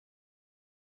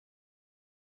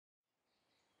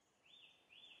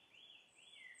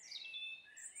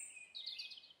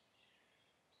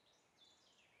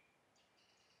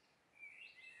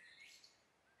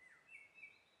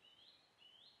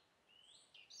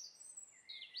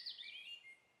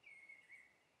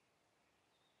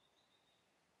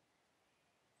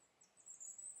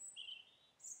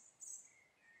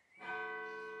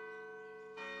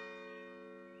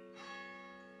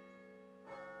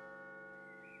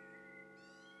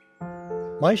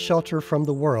My shelter from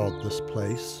the world, this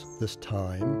place, this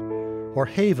time, or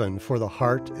haven for the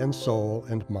heart and soul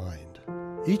and mind.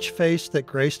 Each face that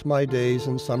graced my days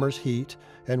in summer's heat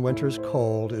and winter's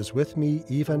cold is with me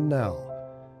even now,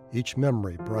 each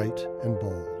memory bright and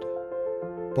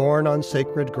bold. Born on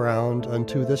sacred ground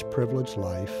unto this privileged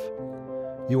life,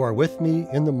 you are with me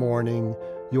in the morning,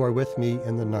 you are with me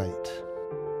in the night.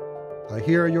 I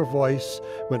hear your voice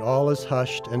when all is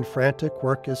hushed and frantic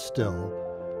work is still.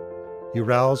 You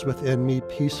rouse within me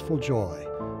peaceful joy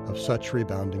of such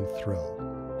rebounding thrill.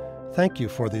 Thank you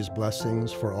for these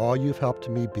blessings, for all you've helped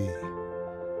me be,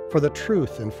 for the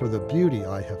truth and for the beauty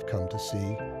I have come to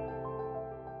see.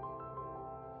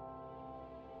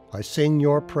 I sing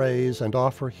your praise and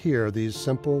offer here these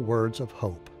simple words of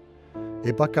hope,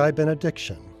 a Buckeye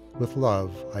Benediction with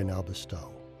love I now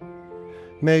bestow.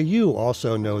 May you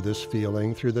also know this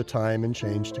feeling through the time and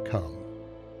change to come.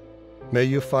 May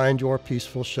you find your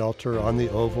peaceful shelter on the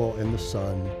oval in the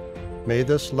sun. May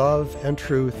this love and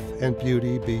truth and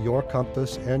beauty be your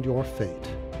compass and your fate.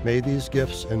 May these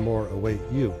gifts and more await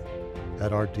you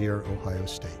at our dear Ohio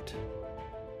State.